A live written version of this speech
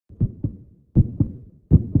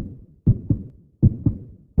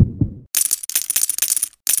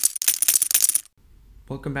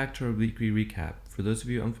Welcome back to our weekly recap. For those of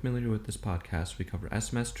you unfamiliar with this podcast, we cover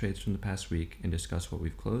SMS trades from the past week and discuss what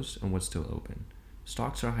we've closed and what's still open.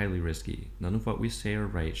 Stocks are highly risky. None of what we say or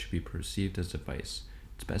write should be perceived as advice.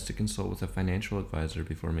 It's best to consult with a financial advisor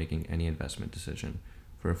before making any investment decision.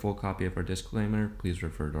 For a full copy of our disclaimer, please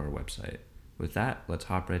refer to our website. With that, let's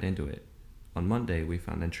hop right into it. On Monday, we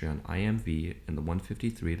found entry on IMV in the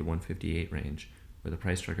 153 to 158 range with a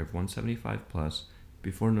price target of 175 plus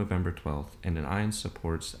before November 12th and an iron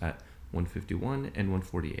supports at 151 and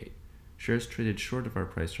 148. Shares traded short of our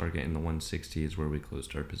price target in the 160s where we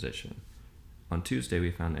closed our position. On Tuesday,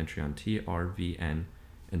 we found entry on TRVN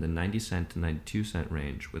in the 90 cent to 92 cent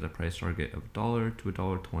range with a price target of $1 to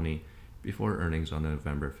 $1.20 before earnings on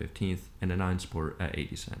November 15th and an iron support at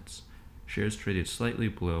 80 cents. Shares traded slightly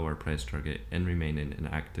below our price target and remain in an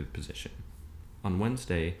active position. On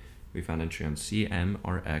Wednesday, we found entry on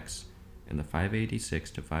CMRX in the 586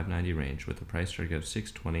 to 590 range with a price target of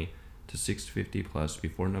 620 to 650 plus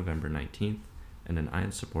before November 19th and an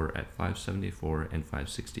iron support at 574 and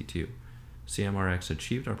 562. CMRX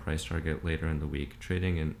achieved our price target later in the week,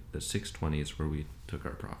 trading in the 620s where we took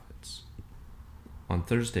our profits. On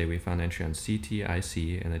Thursday, we found entry on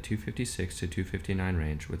CTIC in the 256 to 259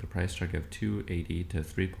 range with a price target of 280 to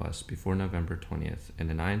 3 plus before November 20th and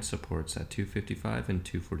an iron supports at 255 and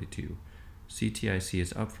 242. CTIC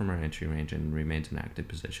is up from our entry range and remains in active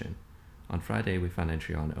position. On Friday, we found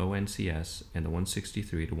entry on ONCS in the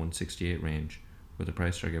 163 to 168 range with a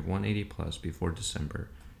price target of 180 plus before December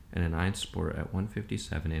and an iron support at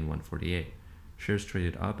 157 and 148. Shares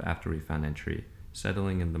traded up after we found entry,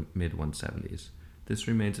 settling in the mid 170s. This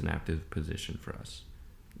remains an active position for us.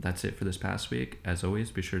 That's it for this past week. As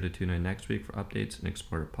always, be sure to tune in next week for updates and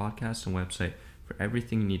explore our podcast and website for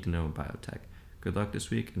everything you need to know in biotech. Good luck this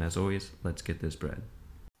week, and as always, let's get this bread.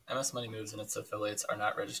 MS Money Moves and its affiliates are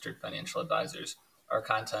not registered financial advisors. Our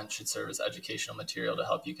content should serve as educational material to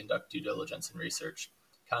help you conduct due diligence and research.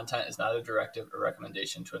 Content is not a directive or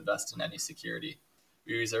recommendation to invest in any security.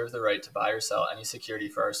 We reserve the right to buy or sell any security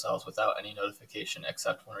for ourselves without any notification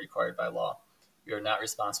except when required by law. We are not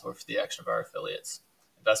responsible for the action of our affiliates.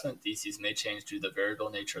 Investment theses may change due to the variable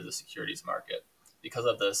nature of the securities market. Because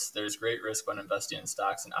of this, there is great risk when investing in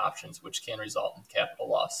stocks and options, which can result in capital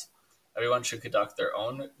loss. Everyone should conduct their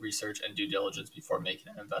own research and due diligence before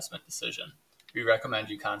making an investment decision. We recommend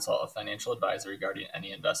you consult a financial advisor regarding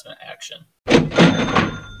any investment action.